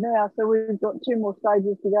 600 now, so we've got 2 more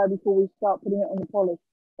stages to go before we start putting it on the polish.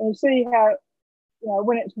 And you see how,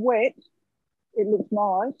 when it's wet, it looks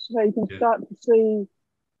nice. So you can start to see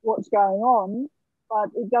what's going on, but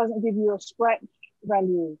it doesn't give you a scratch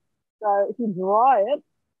value. So if you dry it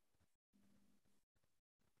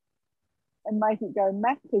and make it go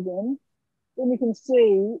matte again, then you can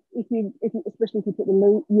see if you especially if you put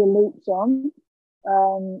your loops on,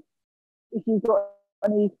 if you've got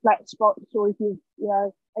any flat spots, or if you've,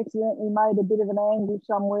 accidentally made a bit of an angle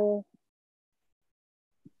somewhere.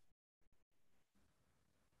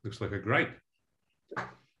 Looks like a grape.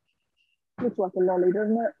 Looks like a lolly,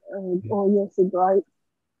 doesn't it? Oh, yes, a grape.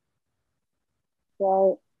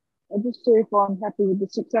 So I'll just see if I'm happy with the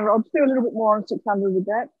 600. I'll just do a little bit more on 600 with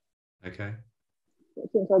that. Okay.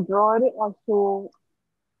 Since I dried it, I saw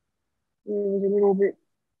there was a little bit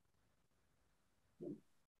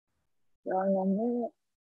going on there.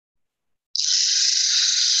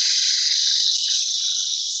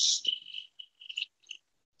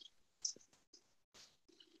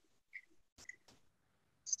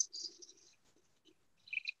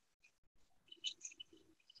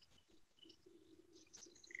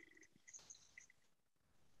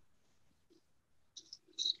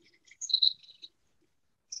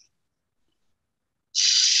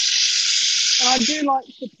 I do like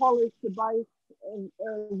to polish the base of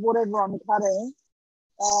whatever I'm cutting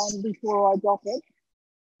before I drop it.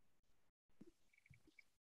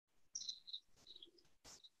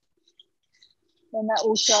 And that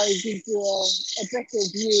also gives you a better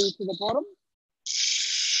view to the bottom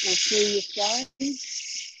or through your stone,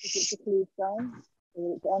 if it's a clear stone,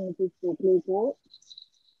 or it's amethyst or clear quartz.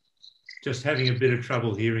 Just having a bit of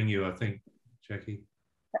trouble hearing you, I think, Jackie.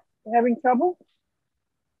 Having trouble?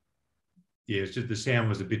 Yeah, it's just the sound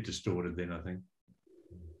was a bit distorted then, I think.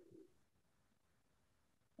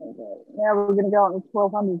 Okay. Now we're going to go on to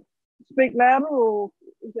 1200. Speak louder, or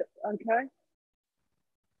is it okay?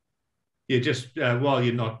 Yeah, just while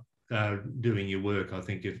you're not doing your work, I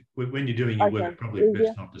think when you're doing your work, probably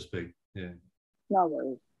best not to speak. Yeah. No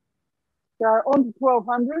worries. So on to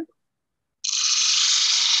 1200.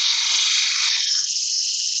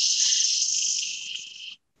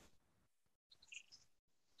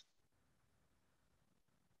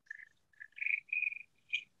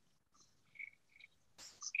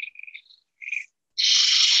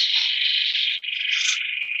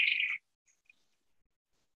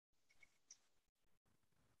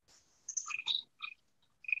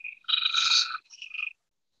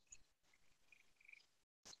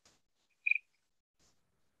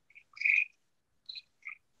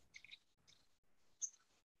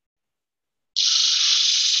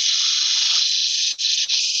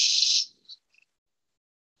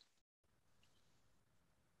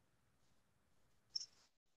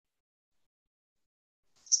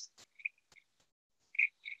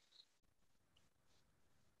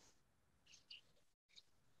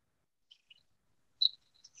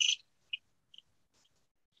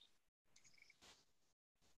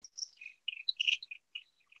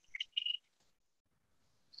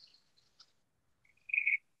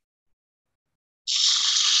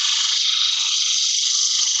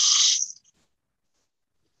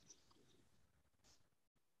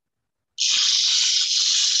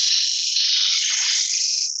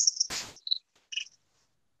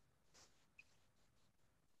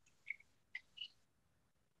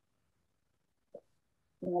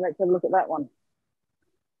 Now let's have a look at that one.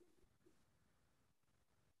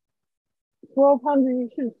 1200, you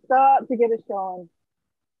should start to get a shine.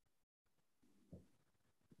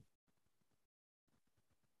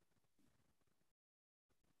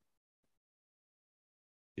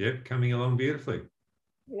 Yep, coming along beautifully.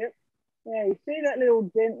 Yep. Now you see that little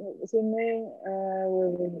dent that's in there?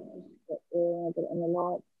 I've got it on the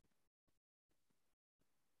light.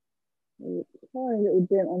 A tiny little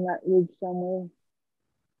dent on that ridge somewhere.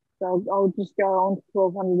 So I'll just go on to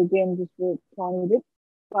 1200 again just for a tiny bit.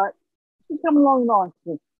 But it's coming along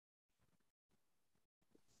nicely.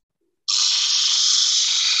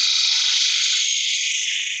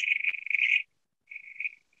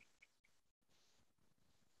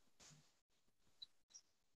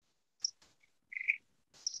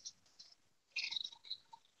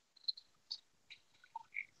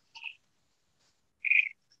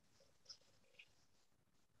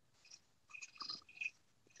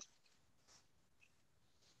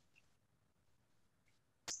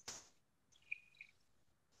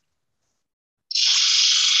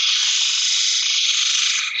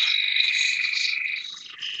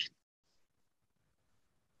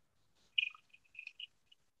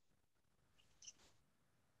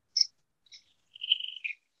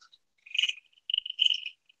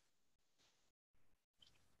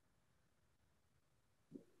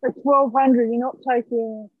 At 1200, you're not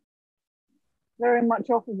taking very much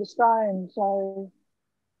off of the stone, so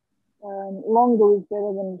longer is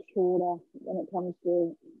better than shorter when it comes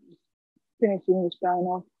to finishing the stone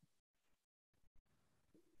off.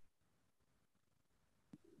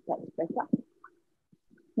 That's better.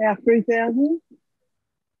 Now 3000.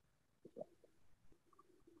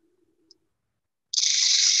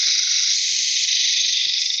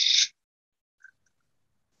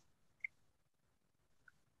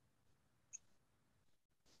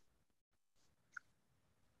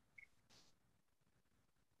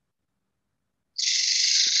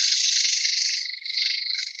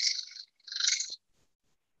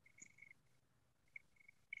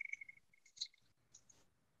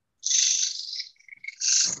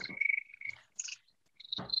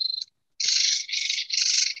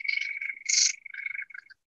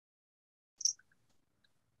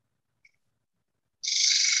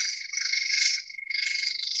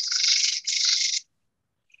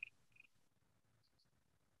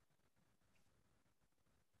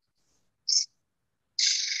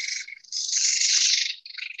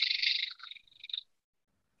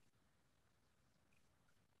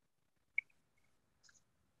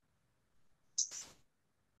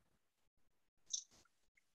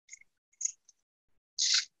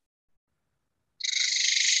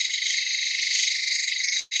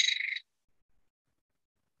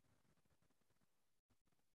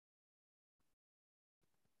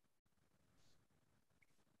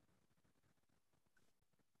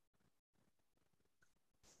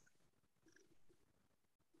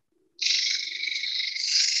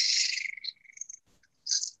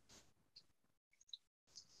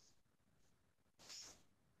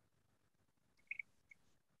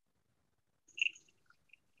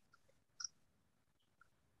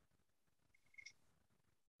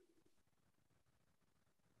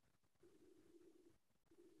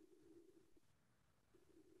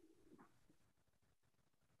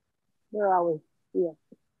 Where are we? Yeah.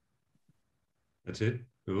 That's it.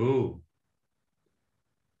 Oh,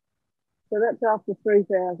 So that's after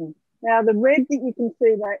 3,000. Now the red that you can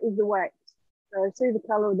see there is the wax. So see the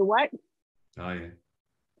colour of the wax? oh yeah.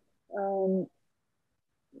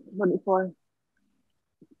 But if I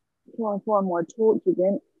try and find my torch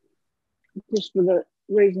again, just for the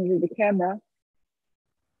reasons of the camera,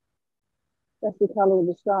 that's the colour of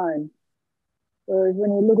the stone. Whereas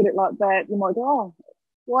when you look at it like that, you might go, oh,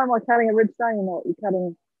 why am I cutting a red stone? You're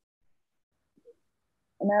cutting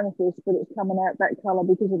an amethyst, but it's coming out that colour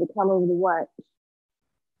because of the colour of the wax.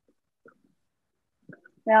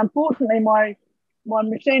 Now, unfortunately, my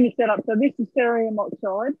machine is set up so this is cerium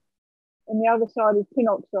oxide and the other side is tin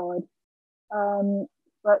oxide.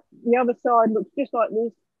 But the other side looks just like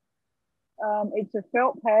this. It's a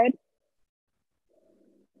felt pad.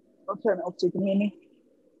 I'll turn it off so you can hear me.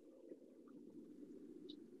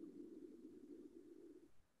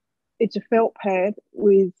 It's a felt pad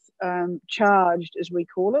with charged, as we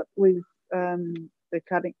call it, with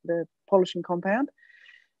the polishing compound.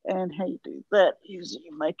 And how you do that is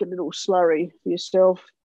you make a little slurry for yourself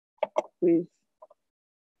with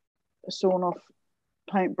a sawn off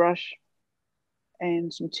paintbrush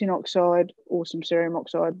and some tin oxide or some cerium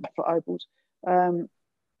oxide for opals on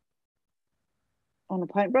a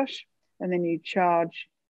paintbrush, and then you charge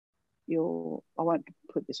your, I won't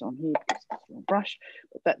put this on here because it's your brush,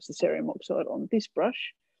 but that's the cerium oxide on this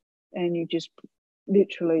brush, and you just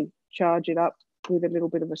literally charge it up with a little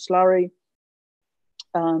bit of a slurry.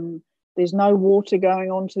 There's no water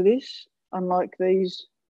going on to this, unlike these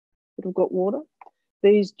that have got water.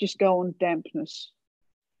 These just go on dampness.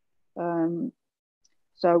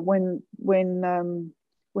 So when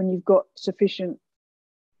you've got sufficient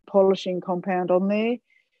polishing compound on there,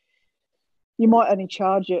 you might only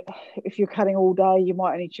charge it, if you're cutting all day, you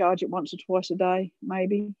might only charge it once or twice a day,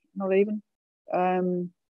 maybe, not even,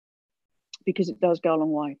 because it does go a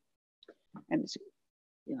long way. And it's,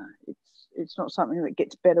 you know, it's not something that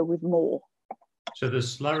gets better with more. So the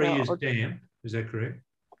slurry is damp, is that correct?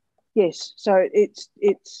 Yes. So it's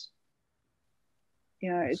you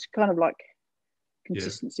know, it's kind of like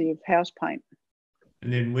consistency of house paint.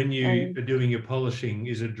 And then when you are doing your polishing,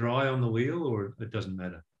 is it dry on the wheel or it doesn't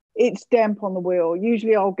matter? It's damp on the wheel.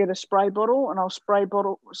 Usually I'll get a spray bottle and I'll spray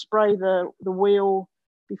the wheel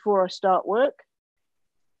before I start work.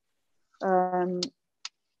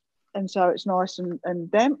 And so it's nice and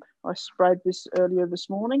damp. I sprayed this earlier this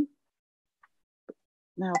morning.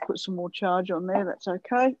 Now I'll put some more charge on there. That's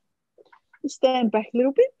okay. Just stand back a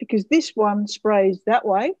little bit because this one sprays that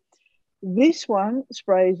way. This one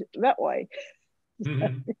sprays that way.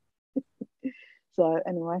 Mm-hmm. So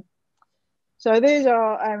anyway, so there's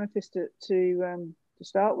our amethyst to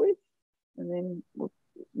start with, and then we'll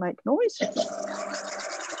make noise.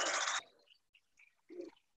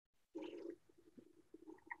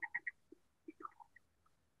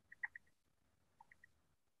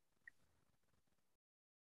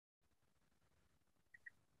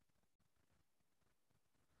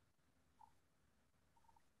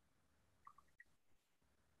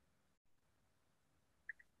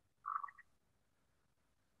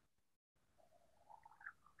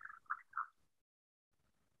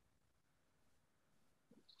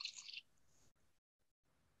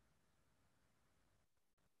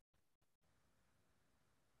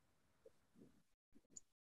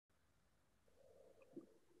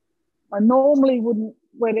 I normally wouldn't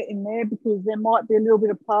wet it in there because there might be a little bit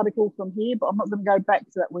of particle from here, but I'm not going to go back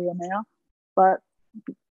to that wheel now. But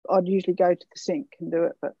I'd usually go to the sink and do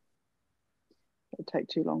it, but it'll take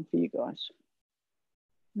too long for you guys.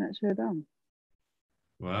 And that's her done.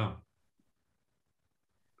 Wow.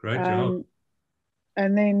 Great job.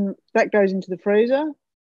 And then that goes into the freezer.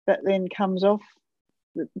 That then comes off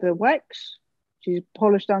the wax. She's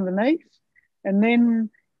polished underneath. And then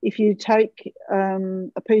if you take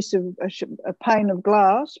a piece of a pane of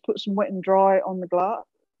glass, put some wet and dry on the glass,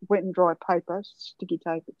 wet and dry paper, sticky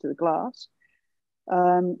tape it to the glass,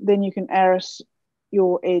 then you can arras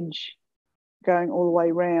your edge going all the way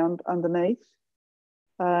round underneath,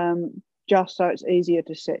 just so it's easier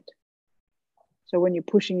to set. So when you're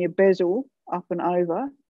pushing your bezel up and over,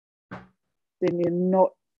 then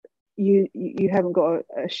you haven't got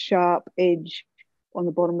a sharp edge on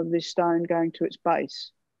the bottom of this stone going to its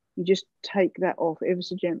base. You just take that off ever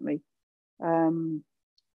so gently,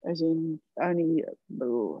 as in only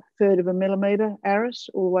a third of a millimetre arras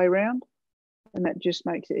all the way around, and that just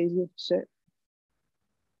makes it easier to set.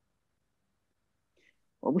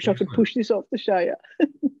 I wish I could push this off to show you.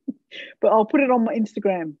 But I'll put it on my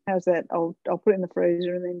Instagram. How's that? I'll put it in the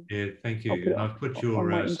freezer and then. Yeah, thank you. I've put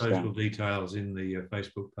your social details in the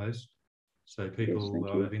Facebook post. So people,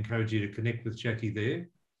 I would encourage you to connect with Jackie there.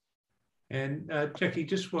 And Jackie,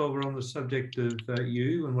 just while we're on the subject of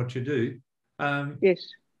you and what you do, yes,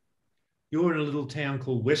 you're in a little town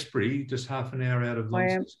called Westbury, just half an hour out of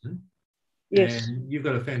Launceston. Yes. And you've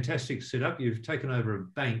got a fantastic setup. You've taken over a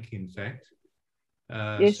bank, in fact.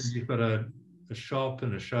 Yes. So you've got a shop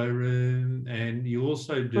and a showroom, and you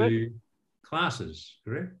also do classes,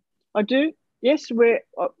 correct? I do. Yes, we're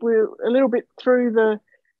a little bit through the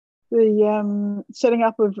setting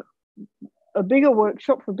up of a bigger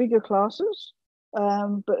workshop for bigger classes,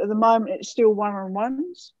 but at the moment it's still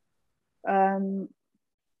one-on-ones.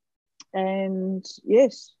 And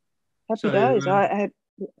yes, happy days. I had.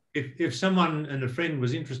 If someone and a friend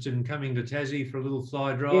was interested in coming to Tassie for a little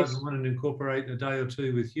fly drive and wanted to incorporate a day or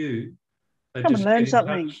two with you, they come just and learn get in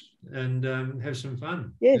something touch and have some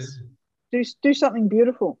fun. Yes, do something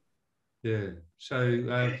beautiful. Yeah.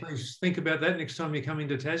 So please think about that next time you're coming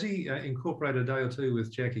to Tassie. Incorporate a day or two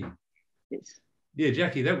with Jackie. Yes. Yeah,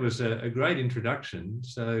 Jackie, that was a great introduction.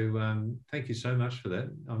 So thank you so much for that.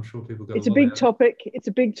 I'm sure people got. It's a big topic. It's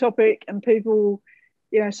a big topic, and people,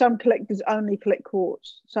 some collectors only collect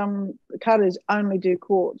quartz. Some cutters only do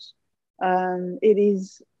quartz. It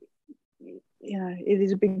is, it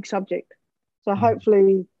is a big subject. So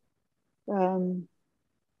hopefully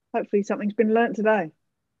something's been learnt today.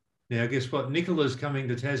 Now, guess what? Nicola's coming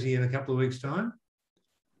to Tassie in a couple of weeks' time.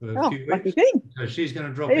 Lucky thing. So she's going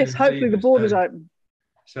to drop in. Yes, hopefully the border's open.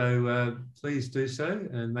 So please do so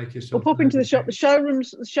and make yourself. We'll pop into the shop. The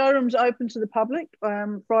showroom's open to the public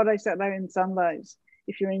Friday, Saturday, and Sundays.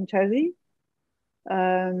 If you're in Tassie,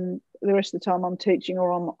 the rest of the time I'm teaching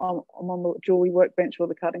or I'm on the jewellery workbench or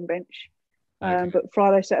the cutting bench. But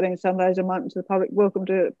Friday, Saturday, and Sundays I'm open to the public. Welcome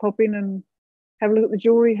to pop in and have a look at the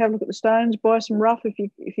jewellery, have a look at the stones, buy some rough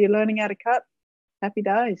if you're learning how to cut. Happy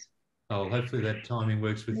days. Oh, hopefully that timing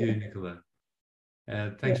works with you, Nicola.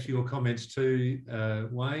 Thanks for your comments too,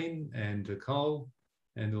 Wayne and Cole,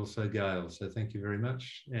 and also Gail. So thank you very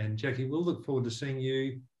much. And Jackie, we'll look forward to seeing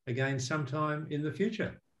you again sometime in the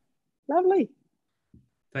future. Lovely.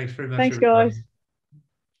 Thanks very much. Thanks, everybody. Guys.